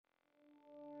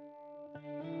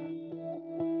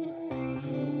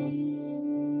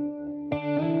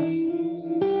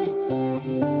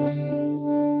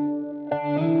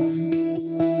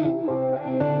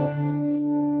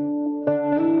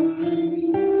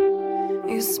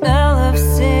smell of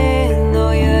sin,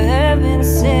 though you haven't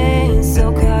seen.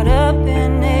 So caught up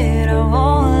in it, I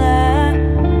won't lie.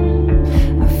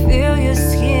 I feel your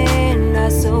skin,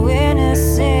 not so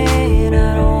innocent.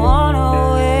 I don't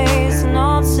wanna waste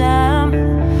no time.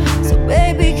 So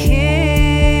baby,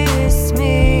 kiss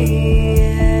me,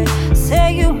 yeah.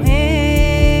 Say you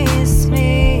miss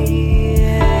me,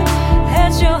 yeah.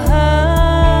 That you're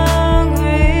hungry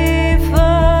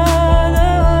for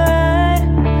the ride.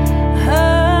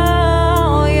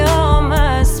 Oh, you're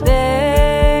my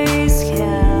space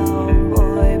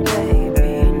cowboy, baby.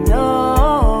 You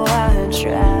know I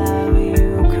drive you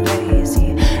crazy.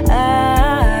 I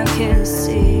can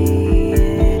see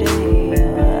it in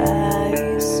your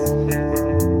eyes.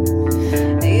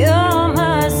 You're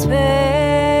my space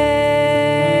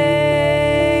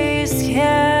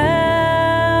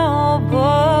cowboy.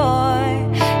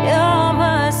 You're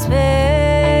my space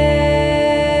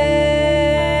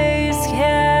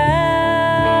cowboy.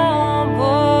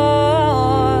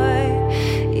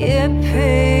 You're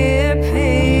pretty.